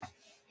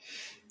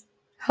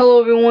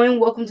Hello, everyone.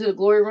 Welcome to the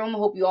Glory Room. I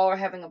hope you all are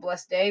having a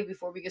blessed day.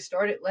 Before we get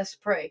started, let's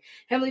pray.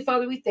 Heavenly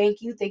Father, we thank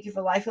you. Thank you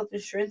for life, health,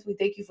 and strength. We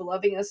thank you for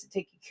loving us and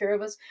taking care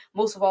of us.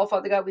 Most of all,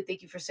 Father God, we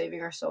thank you for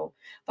saving our soul.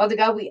 Father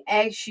God, we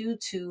ask you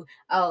to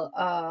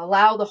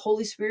allow the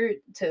Holy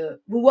Spirit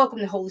we welcome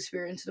the Holy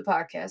Spirit into the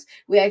podcast.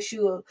 We ask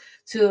you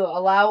to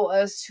allow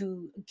us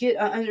to get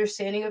an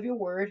understanding of your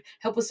word.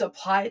 Help us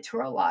apply it to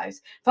our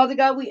lives. Father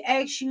God, we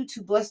ask you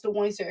to bless the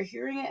ones that are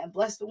hearing it and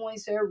bless the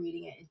ones that are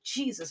reading it. In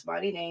Jesus'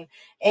 mighty name.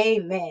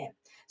 Amen.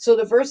 So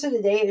the verse of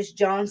the day is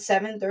John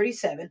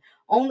 7:37.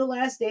 On the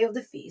last day of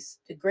the feast,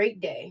 the great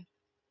day,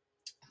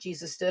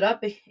 Jesus stood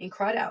up and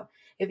cried out,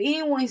 "If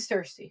anyone is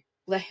thirsty,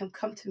 let him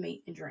come to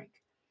me and drink."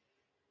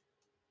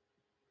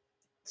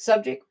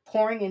 Subject: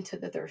 pouring into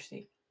the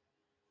thirsty.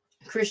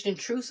 Christian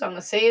truths. I'm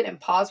going to say it and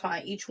pause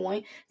behind each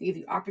one to give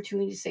you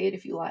opportunity to say it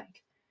if you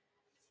like.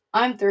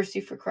 I'm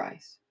thirsty for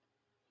Christ.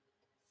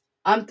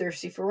 I'm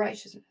thirsty for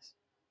righteousness.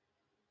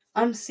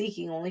 I'm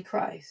seeking only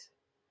Christ.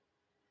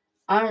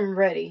 I'm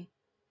ready.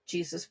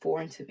 Jesus,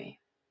 pour into me.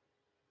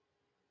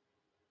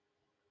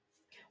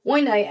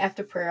 One night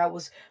after prayer, I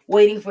was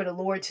waiting for the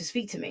Lord to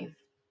speak to me.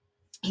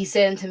 He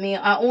said unto me,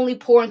 I only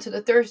pour into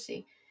the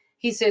thirsty.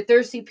 He said,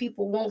 thirsty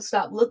people won't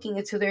stop looking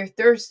until their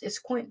thirst is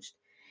quenched.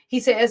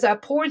 He said, as I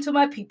pour into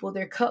my people,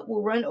 their cup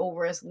will run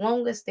over as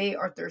long as they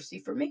are thirsty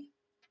for me.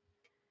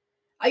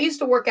 I used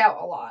to work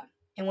out a lot.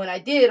 And when I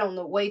did, on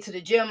the way to the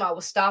gym, I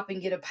would stop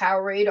and get a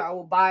Powerade, or I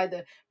would buy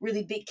the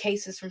really big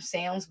cases from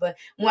Sam's. But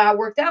when I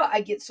worked out, I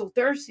get so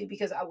thirsty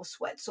because I would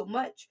sweat so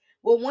much.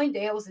 Well, one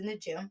day I was in the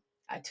gym.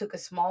 I took a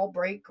small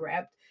break,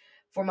 grabbed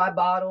for my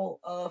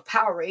bottle of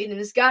Powerade, and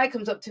this guy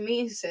comes up to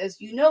me and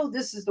says, "You know,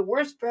 this is the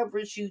worst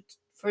beverage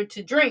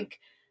to drink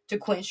to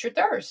quench your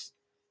thirst."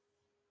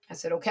 I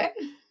said, "Okay,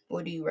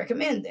 what do you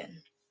recommend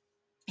then?"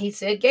 He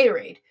said,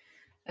 "Gatorade."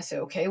 I said,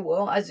 "Okay,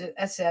 well," I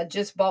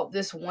just bought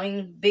this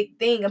one big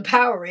thing of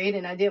Powerade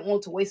and I didn't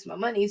want to waste my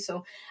money,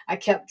 so I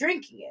kept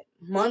drinking it.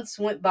 Months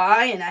went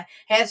by and I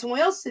had someone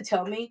else to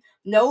tell me,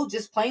 no,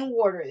 just plain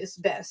water is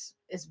best.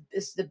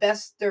 It's the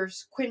best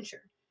thirst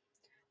quencher.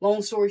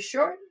 Long story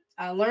short,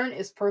 I learned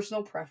it's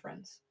personal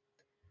preference.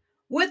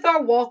 With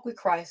our walk with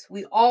Christ,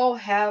 we all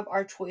have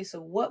our choice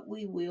of what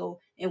we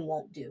will and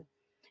won't do.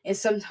 And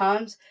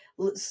sometimes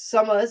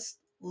some of us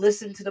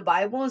listen to the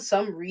Bible and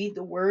some read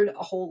the word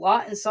a whole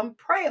lot and some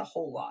pray a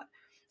whole lot.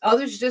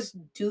 Others just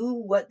do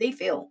what they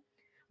feel.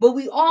 But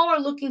we all are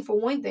looking for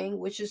one thing,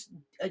 which is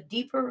a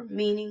deeper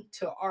meaning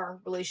to our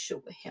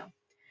relationship with Him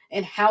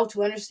and how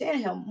to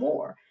understand Him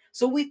more.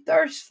 So we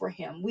thirst for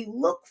Him, we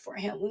look for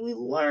Him, we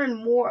learn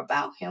more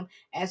about Him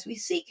as we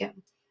seek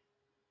Him.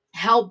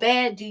 How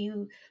bad do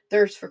you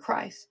thirst for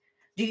Christ?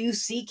 Do you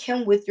seek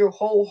him with your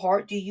whole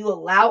heart? Do you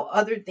allow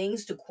other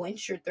things to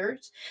quench your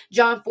thirst?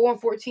 John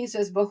 4:14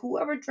 says, "But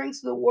whoever drinks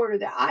the water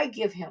that I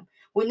give him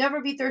will never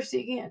be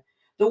thirsty again.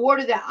 The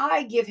water that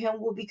I give him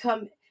will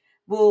become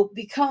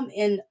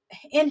in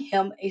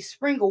him a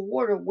spring of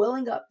water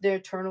welling up their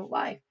eternal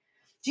life."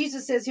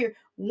 Jesus says here,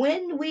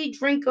 when we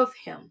drink of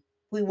him,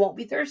 we won't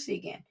be thirsty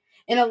again.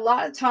 And a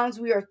lot of times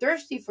we are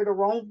thirsty for the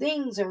wrong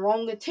things and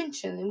wrong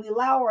attention, and we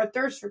allow our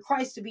thirst for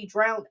Christ to be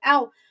drowned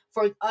out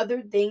for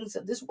other things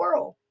of this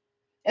world.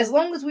 As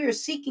long as we are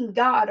seeking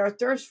God, our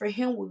thirst for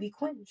Him will be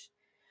quenched.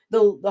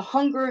 The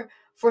hunger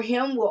for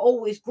Him will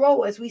always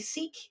grow as we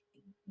seek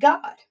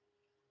God.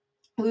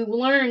 We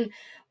learn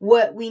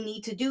what we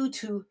need to do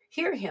to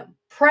hear Him,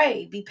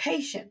 pray, be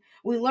patient.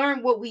 We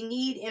learn what we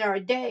need in our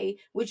day,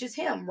 which is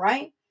Him,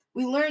 right?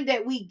 We learn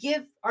that we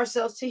give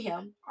ourselves to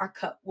Him, our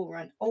cup will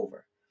run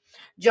over.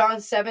 John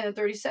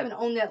 7:37,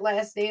 on that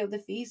last day of the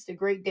feast, the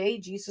great day,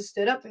 Jesus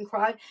stood up and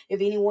cried,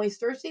 "If anyone is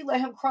thirsty, let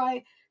him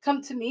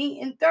come to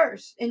me and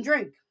thirst and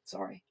drink."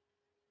 Sorry.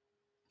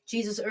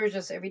 Jesus urged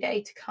us every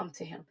day to come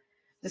to him,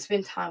 to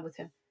spend time with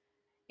him.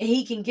 And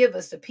he can give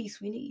us the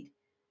peace we need.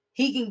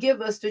 He can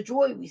give us the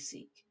joy we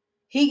seek.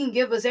 He can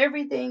give us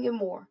everything and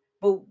more.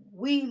 But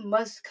we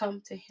must come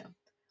to him.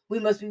 We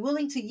must be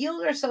willing to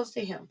yield ourselves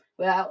to him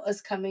without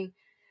us coming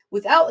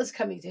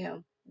to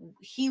him.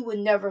 He would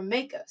never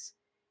make us.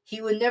 He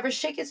would never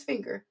shake his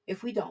finger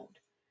if we don't.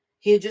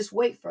 He'll just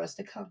wait for us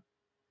to come.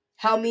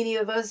 How many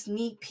of us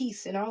need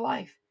peace in our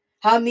life?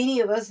 How many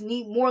of us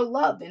need more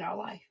love in our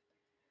life?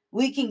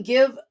 We can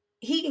give,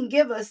 he can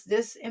give us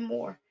this and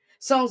more.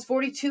 Psalms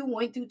 42,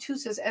 1-2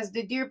 says, "As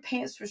the deer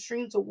pants for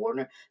streams of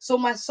water, so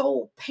my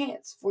soul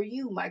pants for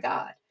you, my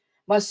God.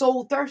 My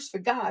soul thirsts for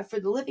God, for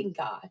the living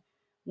God.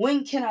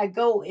 When can I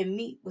go and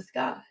meet with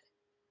God?"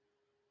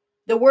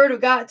 The word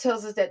of God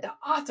tells us that the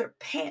author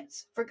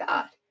pants for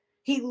God.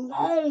 He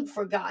longed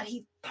for God.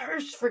 He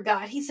thirsts for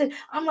God. He said,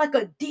 "I'm like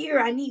a deer.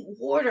 I need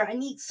water. I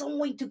need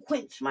someone to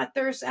quench my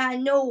thirst. I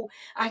know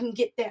I can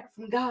get that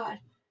from God."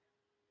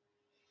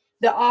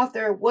 The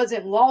author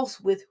wasn't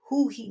lost with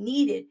who he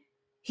needed.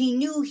 He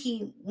knew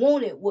he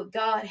wanted what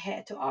God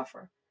had to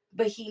offer,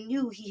 but he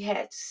knew he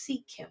had to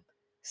seek him.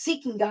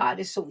 Seeking God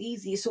is so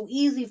easy. It's so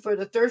easy for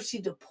the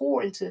thirsty to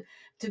pour into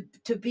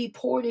to be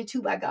poured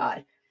into by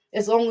God.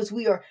 As long as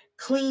we are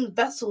clean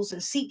vessels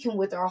and seek him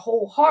with our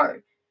whole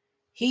heart,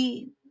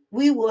 he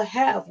we will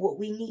have what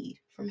we need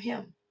from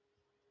him.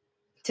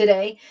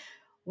 Today,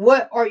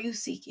 what are you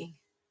seeking?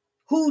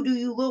 Who do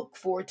you look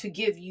for to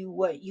give you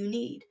what you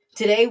need?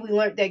 Today, we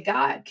learned that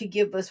God could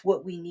give us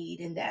what we need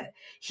and that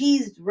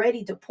he's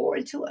ready to pour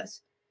into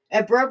us.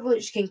 A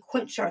beverage can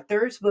quench our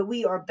thirst, but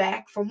we are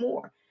back for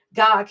more.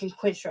 God can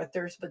quench our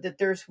thirst, but the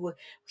thirst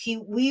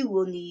we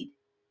will need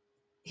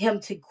him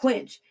to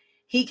quench.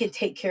 He can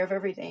take care of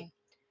everything.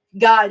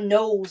 God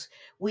knows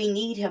we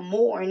need him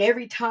more, and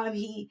every time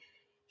he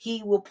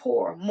will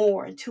pour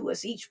more into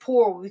us. Each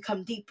pour will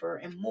become deeper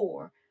and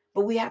more.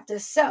 But we have to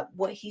accept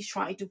what he's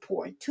trying to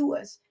pour into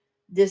us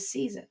this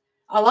season.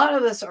 A lot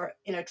of us are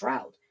in a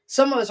drought.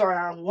 Some of us are in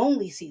our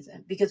lonely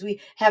season because we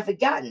have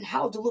forgotten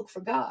how to look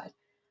for God.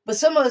 But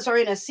some of us are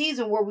in a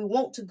season where we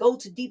want to go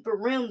to deeper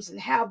realms and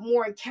have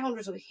more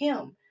encounters with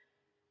him.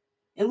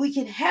 And we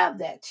can have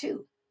that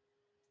too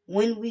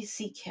when we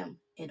seek him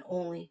and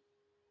only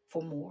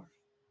for more.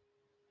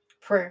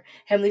 Prayer.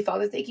 Heavenly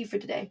Father, thank you for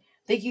today.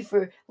 Thank you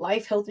for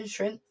life, health, and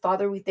strength.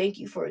 Father, we thank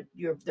you for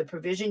the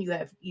provision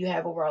you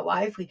have over our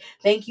life. We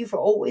thank you for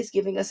always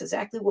giving us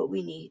exactly what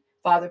we need.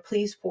 Father,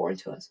 please pour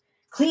into us.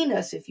 Clean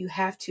us if you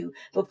have to,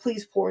 but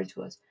please pour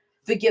into us.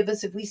 Forgive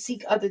us if we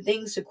seek other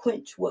things to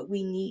quench what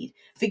we need.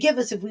 Forgive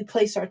us if we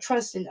place our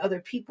trust in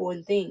other people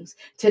and things.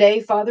 Today,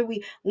 Father,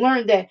 we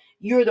learned that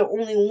you're the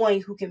only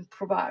one who can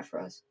provide for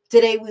us.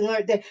 Today, we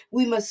learned that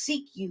we must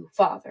seek you,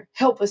 Father.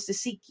 Help us to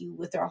seek you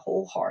with our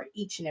whole heart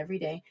each and every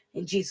day.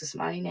 In Jesus'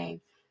 mighty name,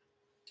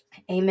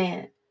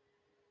 amen.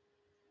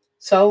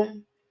 So,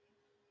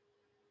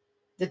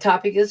 the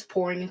topic is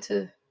pouring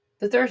into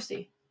the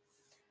thirsty.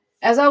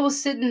 As I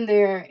was sitting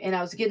there and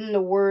I was getting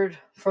the word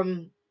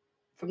from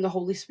the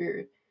Holy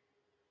Spirit,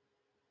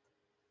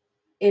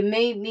 it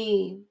made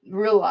me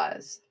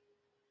realize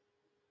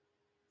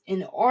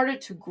in order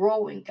to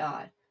grow in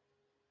God,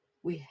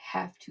 we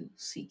have to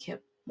seek him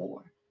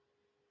more.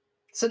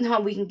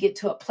 Sometimes we can get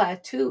to a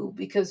plateau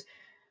because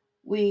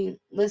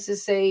let's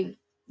just say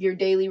your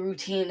daily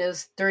routine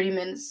is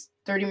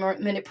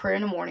 30-minute prayer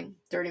in the morning,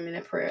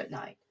 30-minute prayer at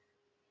night.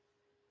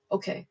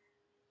 Okay,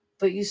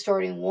 but you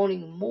starting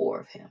wanting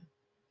more of him.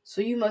 So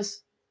you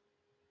must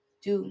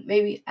do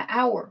maybe an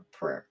hour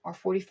prayer or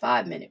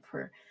 45-minute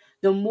prayer.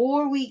 The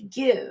more we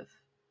give,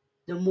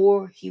 the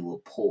more he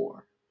will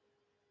pour.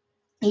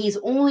 He's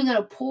only going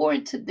to pour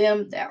into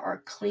them that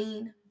are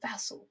clean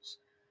vessels.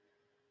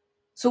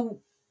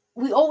 So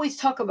we always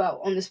talk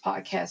about on this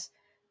podcast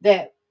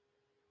that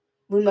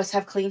we must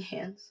have clean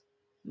hands,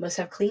 must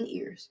have clean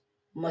ears,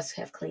 must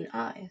have clean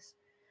eyes.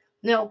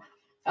 Now,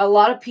 a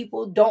lot of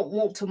people don't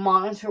want to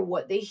monitor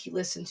what they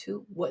listen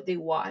to, what they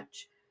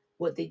watch,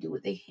 what they do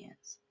with their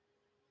hands.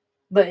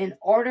 But in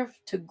order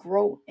to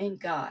grow in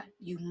God,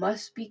 you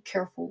must be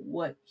careful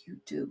what you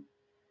do.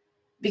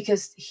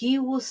 Because he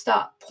will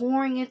stop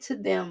pouring into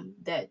them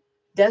that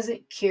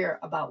doesn't care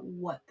about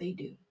what they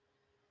do.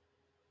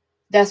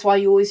 That's why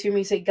you always hear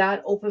me say,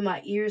 God, open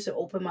my ears and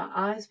open my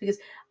eyes, because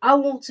I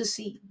want to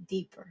see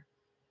deeper.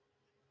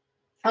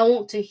 I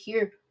want to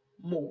hear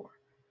more.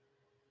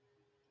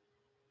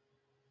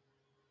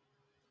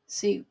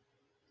 See,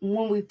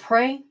 when we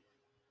pray,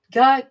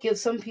 God gives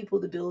some people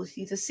the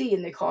ability to see,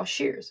 and they're called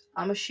shears.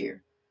 I'm a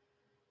shear.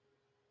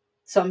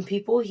 Some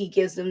people, he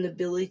gives them the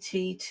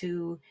ability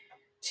to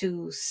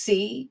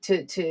see,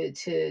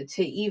 to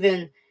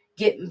even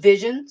get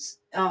visions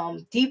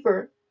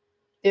deeper.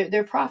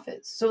 They're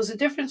prophets. So it's a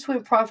difference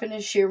between prophet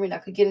and shear. We're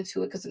not going to get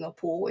into it because I'm going to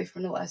pull away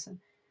from the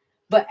lesson.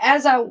 But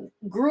as I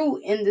grew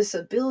in this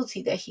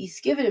ability that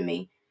he's given to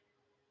me,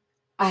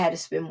 I had to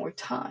spend more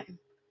time.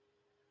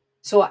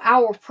 So an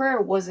hour of prayer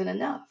wasn't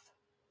enough.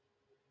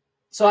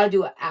 So I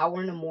do an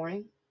hour in the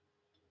morning.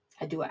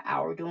 I do an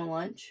hour during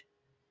lunch.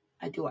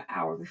 I do an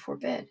hour before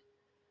bed.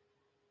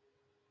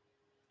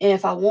 And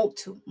if I want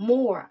to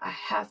more, I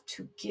have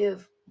to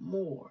give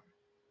more.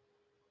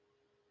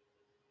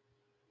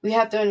 We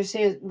have to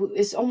understand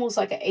it's almost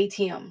like an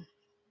ATM.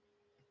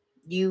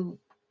 You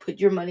put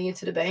your money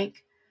into the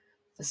bank.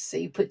 Let's say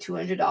you put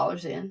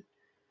 $200 in.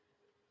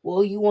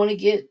 Well, you want to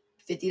get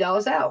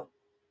 $50 out.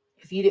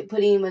 If you didn't put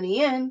any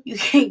money in, you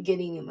can't get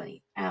any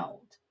money out.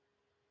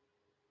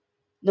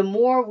 The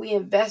more we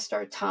invest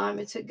our time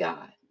into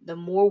God, the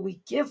more we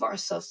give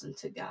ourselves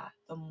into God,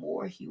 the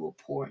more he will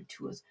pour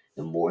into us,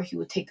 the more he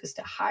will take us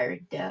to higher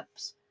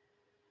depths.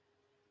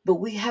 But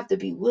we have to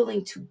be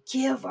willing to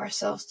give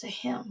ourselves to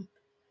him.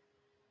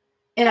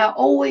 And I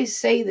always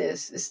say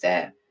this, is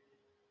that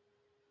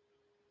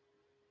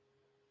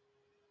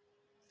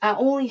I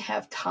only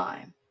have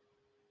time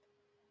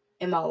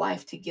in my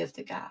life to give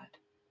to God.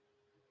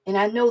 And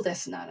I know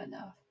that's not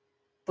enough.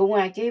 But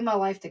when I gave my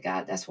life to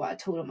God, that's what I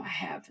told him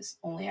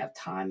only have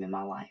time in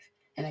my life.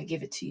 And I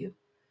give it to you.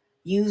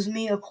 Use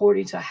me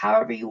according to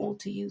however you want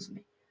to use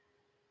me.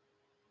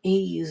 And he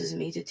uses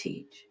me to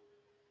teach.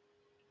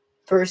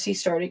 First, he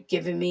started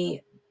giving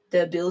me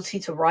the ability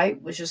to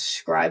write, which is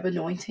scribe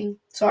anointing.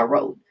 So I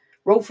wrote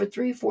for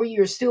 3-4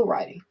 years, still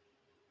writing.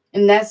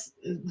 And that's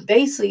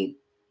basically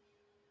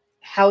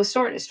how it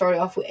started. It started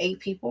off with 8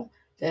 people,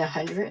 then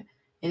 100,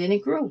 and then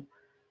it grew.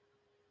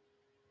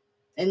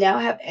 And now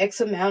I have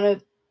X amount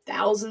of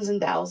thousands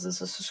and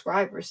thousands of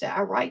subscribers that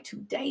I write to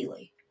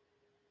daily.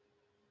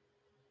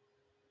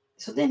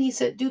 So then he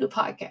said, do the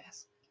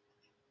podcast.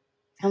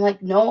 I'm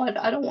like, no,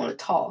 I don't want to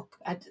talk.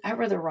 I'd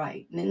rather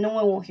write. And then no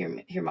one will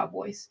hear my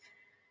voice.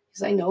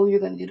 He's like, no, you're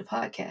going to do the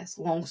podcast.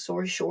 Long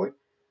story short,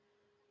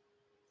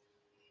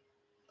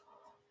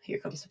 here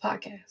comes the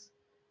podcast.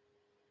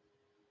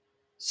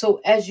 So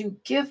as you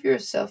give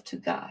yourself to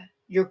God,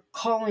 your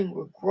calling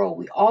will grow.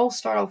 We all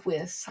start off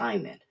with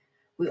assignment.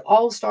 We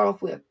all start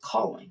off with a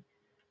calling.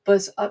 But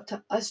it's up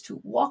to us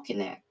to walk in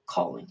that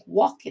calling,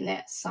 walk in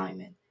that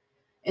assignment.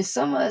 And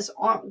some of us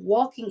aren't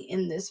walking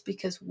in this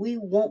because we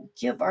won't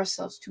give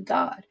ourselves to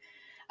God.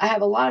 I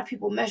have a lot of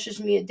people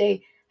message me a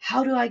day.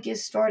 How do I get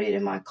started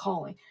in my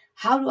calling?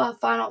 How do I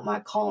find out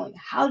my calling?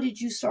 How did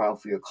you start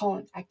off your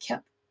calling? I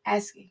kept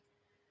asking.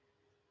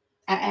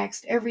 I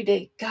asked every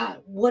day,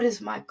 God, what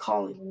is my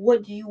calling?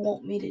 What do you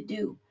want me to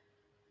do?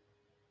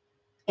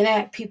 And I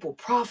had people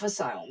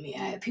prophesy on me.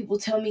 I had people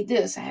tell me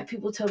this. I had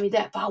people tell me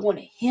that. But I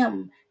wanted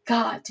him,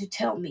 God, to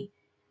tell me.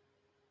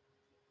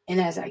 And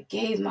as I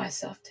gave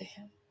myself to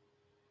him,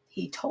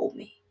 he told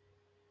me,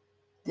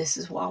 this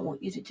is what I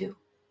want you to do.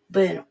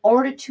 But in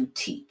order to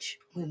teach,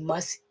 we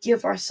must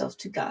give ourselves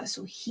to God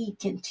so he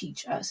can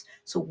teach us,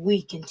 so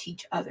we can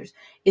teach others.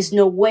 It's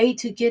no way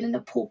to get in the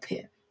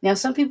pulpit. Now,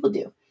 some people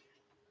do.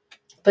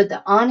 But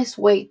the honest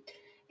way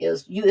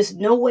is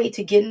no way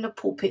to get in the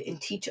pulpit and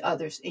teach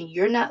others, and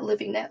you're not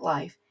living that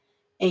life,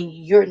 and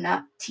you're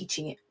not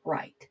teaching it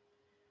right.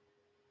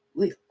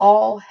 We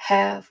all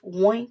have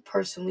one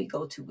person we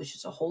go to, which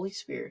is the Holy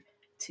Spirit,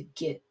 to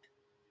get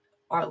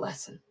our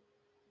lesson.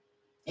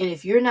 And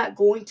if you're not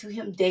going to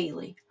him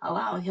daily,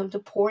 allowing him to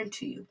pour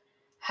into you,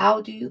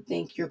 how do you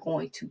think you're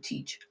going to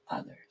teach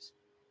others?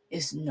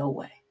 It's no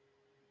way.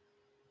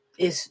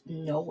 It's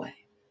no way.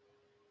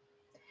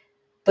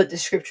 But the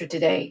scripture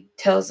today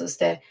tells us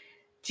that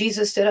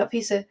Jesus stood up.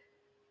 He said,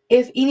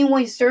 if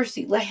anyone is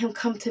thirsty, let him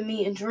come to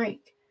me and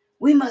drink.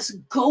 We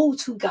must go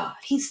to God.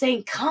 He's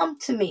saying, come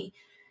to me.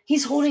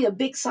 He's holding a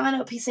big sign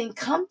up. He's saying,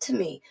 come to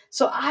me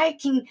so I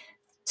can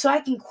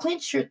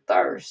quench your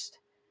thirst.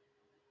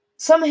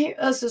 Some of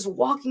us is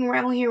walking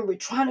around here and we're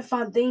trying to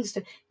find things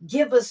to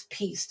give us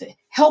peace, to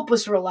help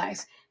us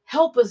relax,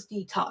 help us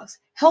detox,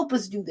 help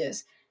us do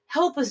this,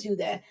 help us do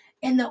that.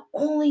 And the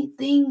only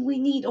thing we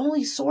need,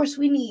 only source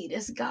we need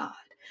is God.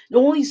 The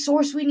only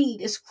source we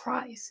need is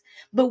Christ.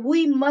 But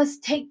we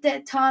must take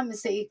that time and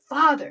say,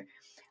 Father,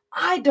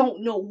 I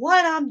don't know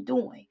what I'm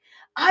doing.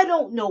 I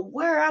don't know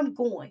where I'm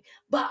going,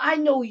 but I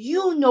know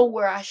you know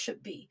where I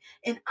should be.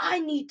 And I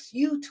need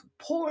you to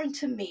pour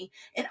into me.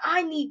 And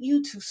I need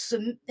you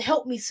to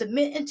help me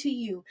submit into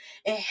you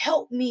and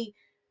help me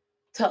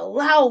to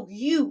allow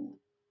you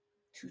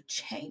to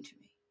change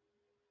me.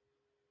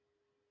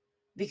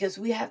 Because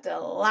we have to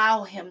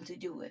allow him to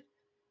do it.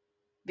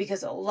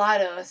 Because a lot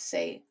of us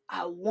say,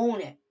 I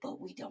want it, but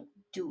we don't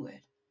do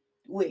it.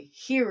 We're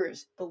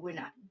hearers, but we're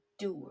not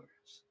doers.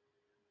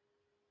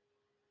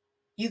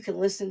 You can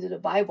listen to the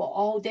Bible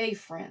all day,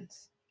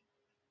 friends,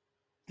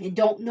 and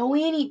don't know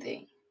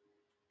anything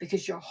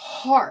because your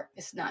heart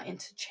is not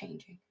into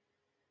changing.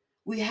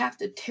 We have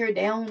to tear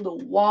down the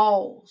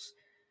walls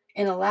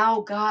and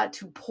allow God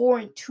to pour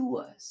into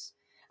us.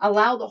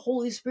 Allow the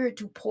Holy Spirit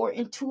to pour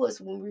into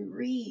us when we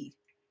read,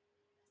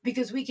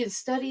 because we can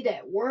study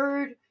that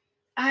word.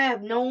 I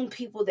have known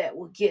people that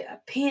will get a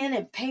pen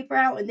and paper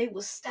out and they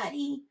will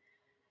study.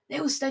 They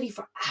will study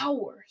for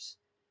hours.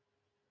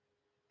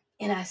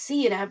 And I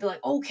see it and I'd be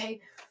like,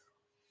 okay.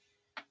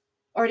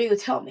 Or they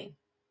would tell me,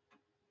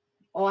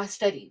 oh, I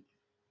studied.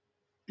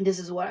 This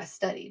is what I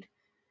studied.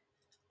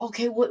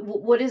 Okay,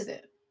 what is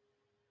it?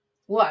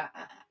 Well,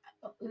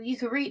 you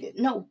can read it.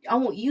 No, I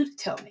want you to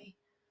tell me.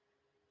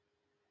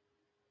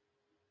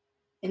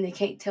 And they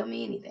can't tell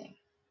me anything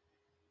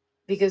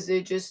because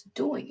they're just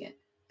doing it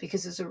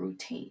because it's a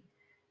routine.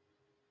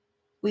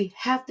 We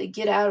have to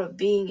get out of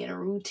being in a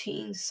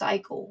routine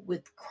cycle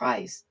with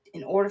Christ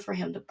in order for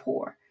him to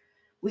pour.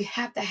 We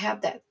have to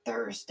have that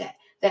thirst,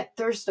 that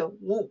thirst of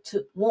want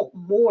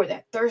more,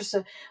 that thirst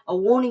of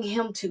wanting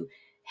him to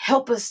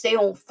help us stay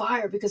on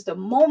fire. Because the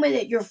moment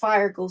that your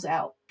fire goes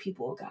out,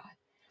 people of God,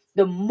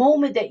 the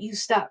moment that you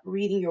stop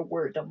reading your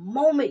word, the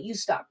moment you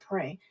stop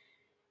praying,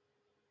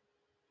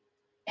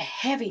 a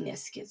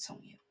heaviness gets on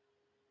you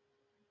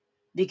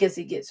because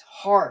it gets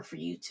hard for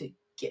you to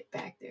get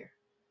back there.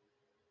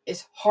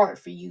 It's hard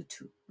for you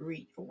to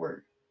read your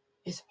word.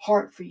 It's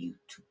hard for you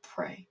to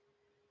pray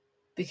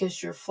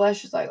because your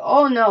flesh is like,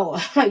 oh no,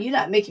 you're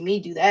not making me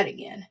do that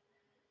again.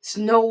 It's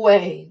no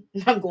way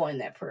I'm going in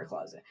that prayer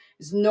closet.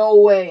 It's no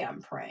way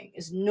I'm praying.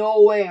 It's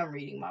no way I'm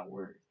reading my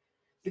word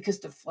because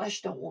the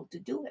flesh don't want to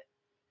do it.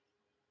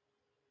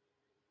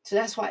 So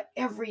that's why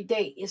every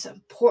day is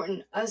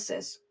important. Us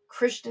as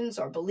Christians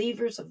or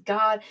believers of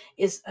God,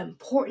 it's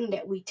important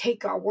that we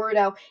take our word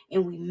out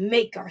and we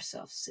make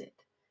ourselves sit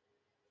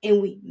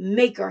and we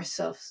make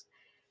ourselves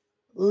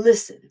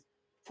listen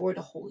for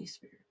the Holy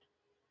Spirit.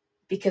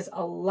 Because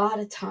a lot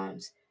of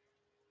times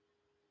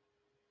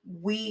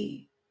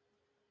we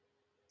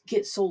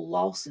get so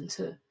lost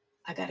into,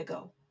 I gotta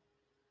go.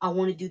 I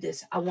want to do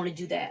this. I want to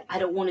do that. I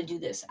don't want to do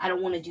this. I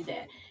don't want to do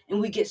that. And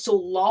we get so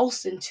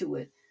lost into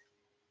it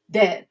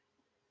that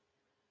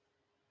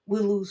we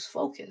lose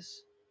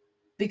focus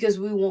because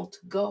we want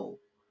to go.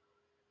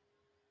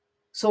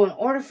 So in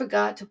order for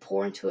God to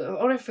pour into it, in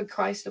order for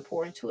Christ to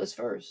pour into us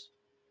first,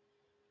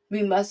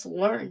 we must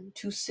learn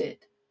to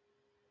sit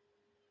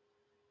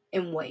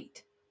and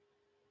wait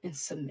and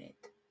submit.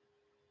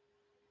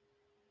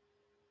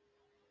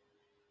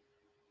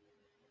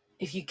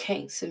 If you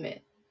can't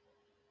submit,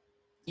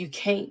 you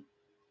can't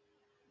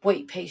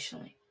wait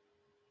patiently.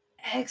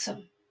 Ask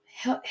him,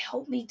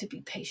 help me to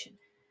be patient.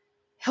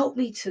 Help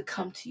me to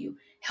come to you.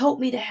 Help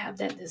me to have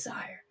that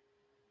desire.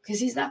 Because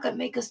he's not going to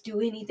make us do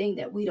anything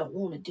that we don't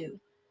want to do.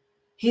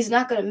 He's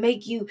not going to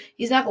wake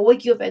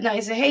you up at night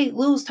and say, hey,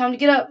 Luz, time to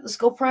get up. Let's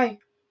go pray.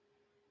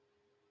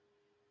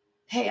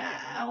 Hey,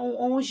 I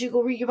want you to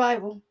go read your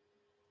Bible.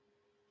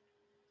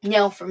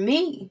 Now, for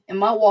me, in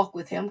my walk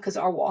with him, because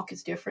our walk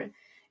is different,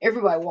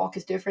 everybody's walk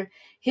is different,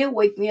 he'll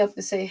wake me up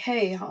and say,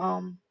 hey,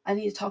 I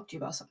need to talk to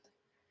you about something.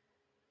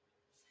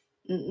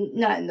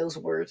 Not in those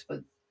words,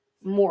 but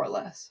more or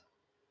less.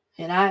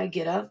 And I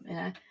get up and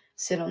I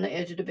sit on the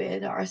edge of the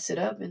bed, or I sit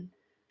up and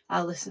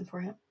I listen for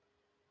him.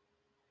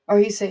 Or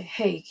he say,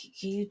 hey,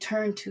 can you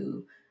turn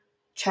to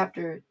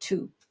chapter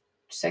 2,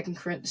 Second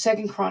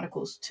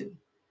Chronicles 2?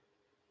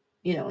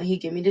 And he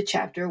give me the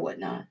chapter or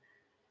whatnot.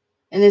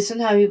 And then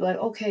sometimes he'd be like,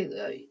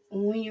 okay,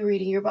 when you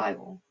reading your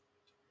Bible?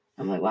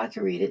 I'm like, well, I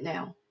can read it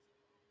now.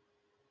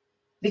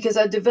 Because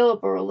I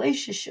develop a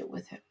relationship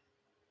with him.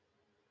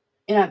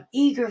 And I'm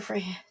eager for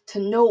him to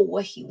know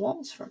what he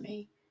wants from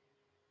me.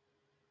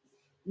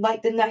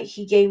 Like the night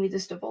he gave me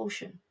this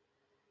devotion.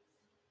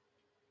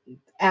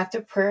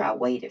 After prayer, I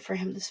waited for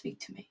him to speak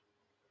to me.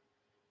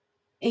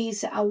 And he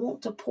said, I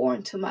want to pour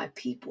into my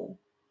people.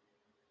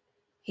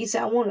 He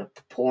said, I want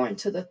to pour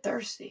into the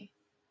thirsty.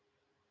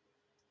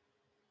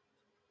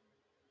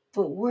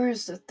 But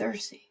where's the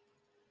thirsty?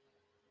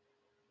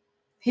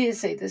 He didn't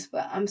say this,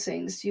 but I'm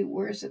saying this to you.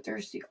 Where's the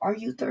thirsty? Are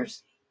you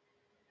thirsty?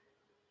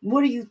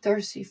 What are you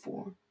thirsty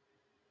for?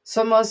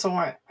 Some of us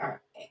are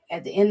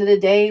at the end of the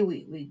day,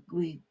 we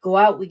go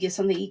out, we get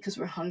something to eat because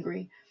we're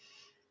hungry.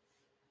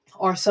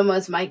 Or some of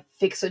us might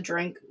fix a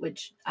drink,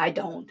 which I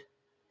don't.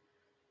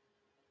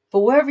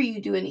 But whatever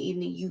you do in the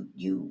evening,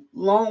 you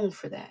long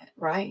for that,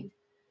 right?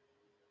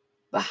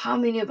 But how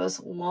many of us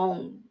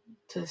long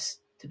to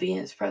be in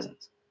his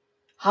presence?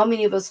 How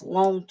many of us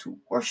long to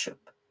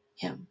worship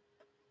him?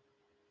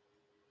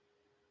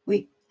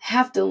 We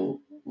have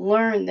to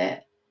learn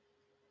that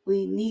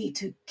we need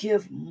to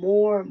give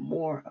more and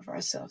more of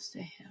ourselves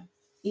to him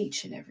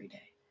each and every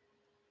day.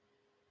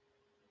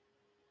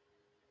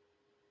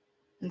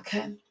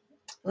 Okay,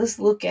 let's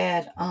look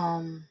at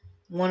one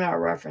of our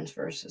reference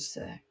verses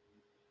today.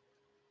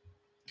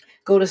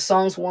 Go to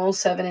Psalms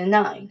 107 and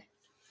 9.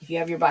 If you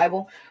have your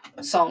Bible,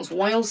 Psalms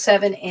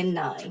 107 and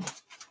 9.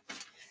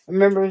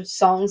 Remember,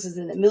 Psalms is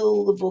in the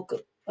middle of the book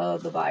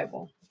of the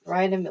Bible,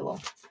 right in the middle.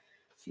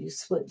 If you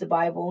split the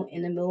Bible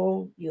in the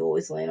middle, you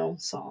always land on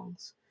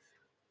Psalms.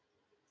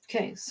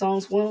 Okay,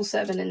 Psalms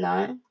 107 and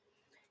 9.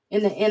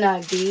 In the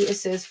NIV, it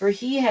says, for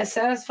he has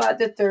satisfied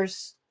the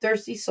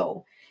thirsty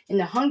soul, and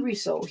the hungry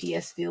soul he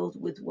has filled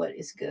with what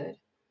is good.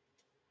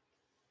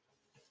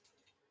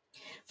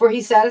 For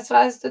he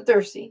satisfies the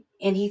thirsty,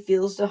 and he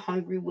fills the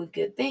hungry with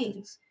good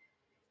things.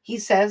 He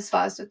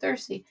satisfies the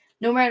thirsty.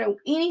 No matter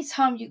any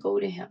time you go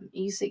to him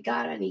and you say,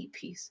 God, I need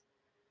peace.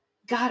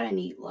 God, I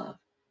need love.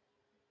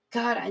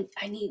 God,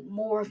 I need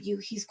more of you.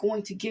 He's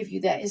going to give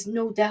you that. It's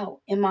no doubt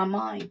in my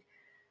mind.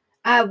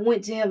 I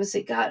went to him and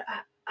said, God,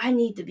 I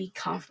need to be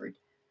comforted.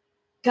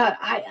 God,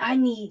 I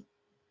need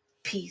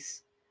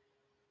peace.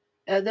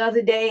 The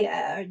other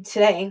day,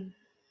 today,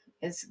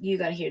 you're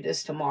going to hear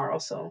this tomorrow,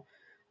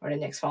 or the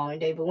next following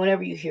day, but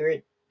whenever you hear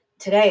it,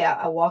 today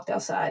I walked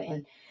outside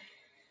and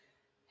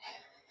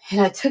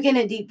I took in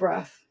a deep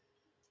breath.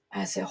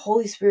 I said,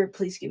 Holy Spirit,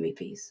 please give me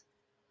peace.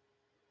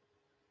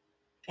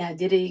 And I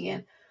did it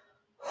again.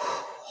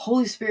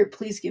 Holy Spirit,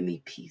 please give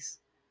me peace.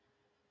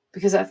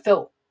 Because I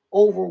felt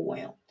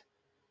overwhelmed.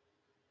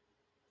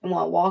 And when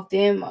I walked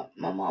in, my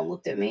mom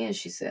looked at me and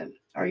she said,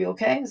 are you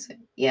okay? I said,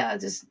 yeah, I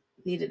just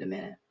needed a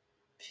minute.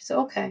 She said,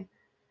 okay.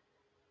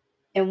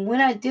 And when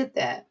I did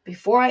that,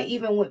 before I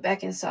even went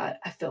back inside,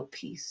 I felt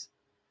peace.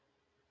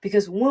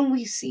 Because when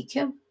we seek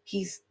him,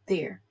 he's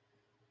there.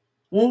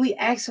 When we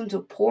ask him to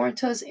pour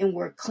into us and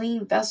we're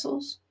clean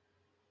vessels,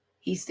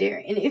 he's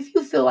there. And if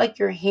you feel like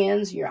your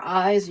hands, your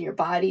eyes, and your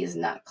body is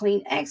not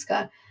clean, ask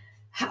God,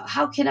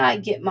 how can I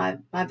get my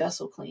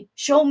vessel clean?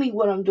 Show me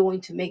what I'm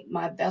doing to make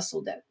my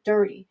vessel that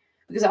dirty.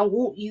 Because I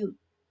want you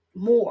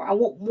more. I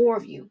want more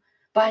of you.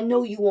 But I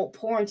know you won't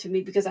pour into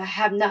me because I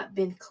have not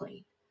been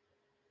clean.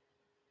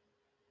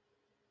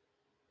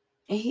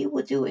 And he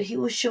will do it. He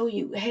will show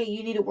you, hey,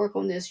 you need to work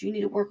on this. You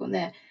need to work on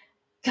that.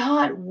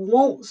 God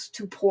wants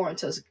to pour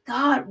into us.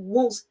 God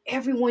wants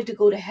everyone to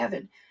go to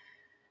heaven.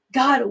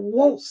 God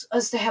wants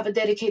us to have a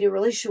dedicated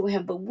relationship with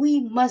him. But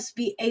we must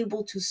be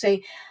able to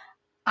say,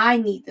 I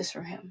need this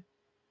from him.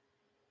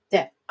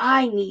 that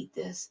I need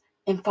this.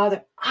 And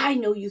Father, I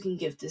know you can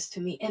give this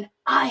to me. And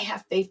I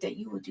have faith that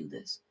you will do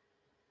this.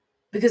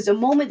 Because the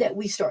moment that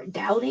we start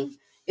doubting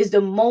is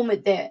the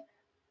moment that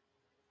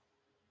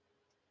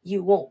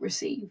you won't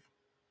receive.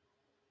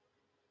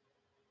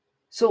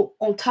 So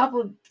on top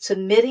of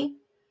submitting,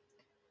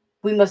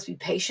 we must be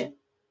patient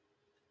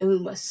and we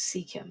must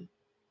seek him.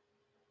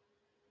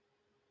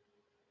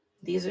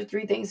 These are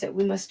 3 things that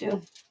we must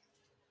do.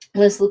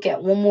 Let's look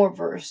at one more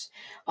verse.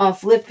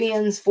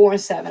 Philippians 4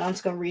 and 7. I'm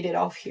just going to read it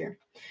off here.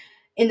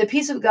 And the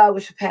peace of God,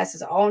 which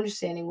surpasses all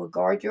understanding, will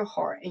guard your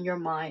heart and your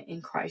mind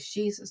in Christ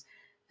Jesus.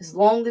 As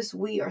long as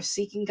we are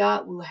seeking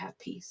God, we will have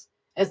peace.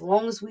 As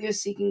long as we are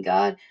seeking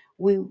God,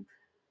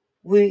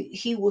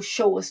 he will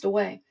show us the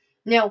way.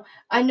 Now,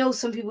 I know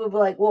some people will be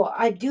like, well,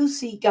 I do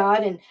seek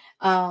God and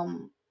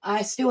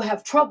I still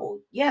have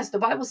trouble. Yes, the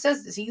Bible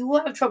says this. You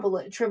will have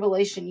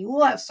tribulation. You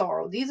will have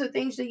sorrow. These are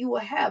things that you will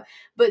have.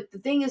 But the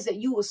thing is that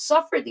you will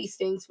suffer these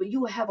things, but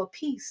you will have a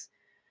peace.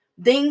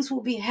 Things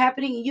will be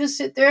happening and you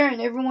sit there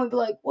and everyone will be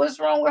like, what's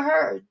wrong with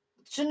her?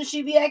 Shouldn't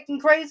she be acting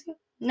crazy?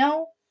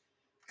 No,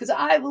 because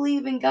I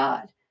believe in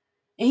God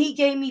and he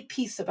gave me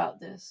peace about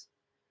this.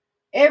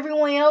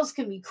 Everyone else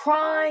can be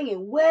crying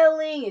and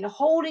wailing and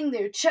holding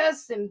their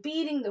chests and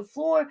beating the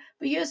floor,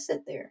 but you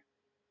sit there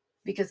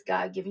because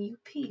God giving you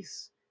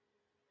peace.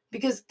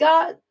 Because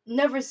God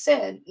never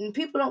said, and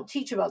people don't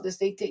teach about this,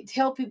 they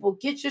tell people,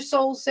 get your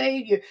soul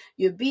saved,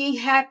 you're being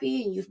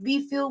happy and you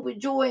be filled with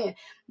joy. And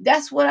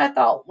that's what I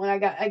thought when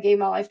I gave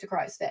my life to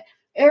Christ, that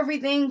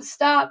everything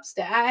stops,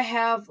 that I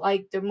have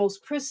like the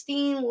most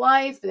pristine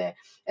life, that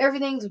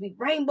everything's be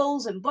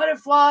rainbows and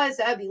butterflies,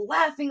 that I'd be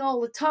laughing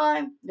all the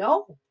time.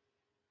 No.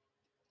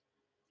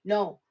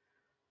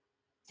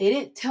 They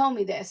didn't tell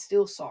me that it's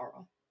still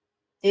sorrow.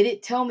 They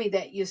didn't tell me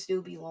that you'll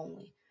still be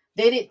lonely.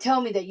 They didn't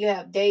tell me that you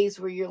have days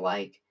where you're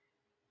like,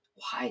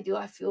 why do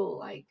I feel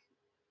like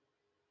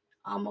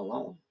I'm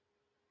alone?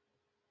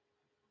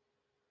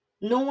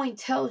 No one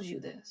tells you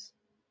this.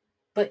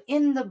 But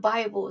in the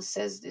Bible, it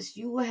says this: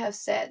 you will have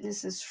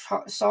sadness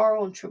and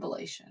sorrow and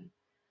tribulation.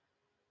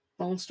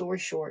 Long story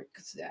short,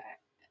 because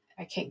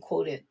I can't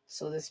quote it,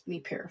 so that's me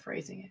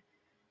paraphrasing it.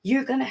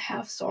 You're going to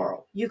have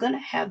sorrow. You're going to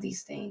have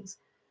these things.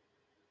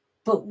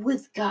 But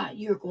with God,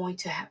 you're going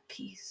to have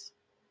peace.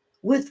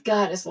 With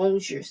God, as long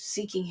as you're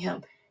seeking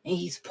him and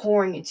he's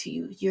pouring into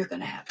you, you're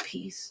going to have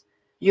peace.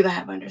 You're going to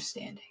have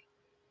understanding.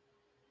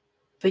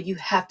 But you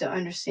have to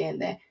understand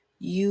that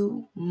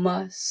you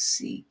must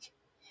seek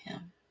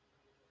him.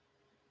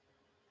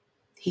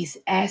 He's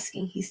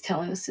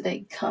telling us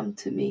today, come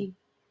to me.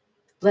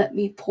 Let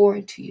me pour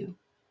into you.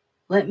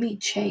 Let me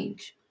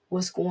change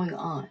what's going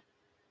on.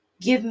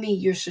 Give me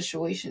your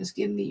situations.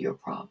 Give me your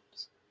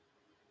problems.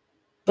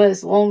 But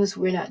as long as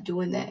we're not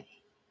doing that,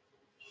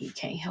 he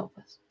can't help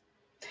us.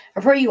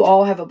 I pray you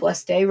all have a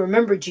blessed day.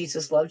 Remember,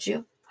 Jesus loves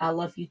you. I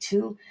love you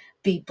too.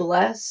 Be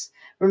blessed.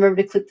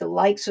 Remember to click the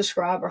like,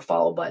 subscribe, or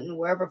follow button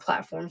wherever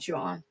platforms you're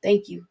on.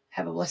 Thank you.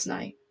 Have a blessed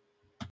night.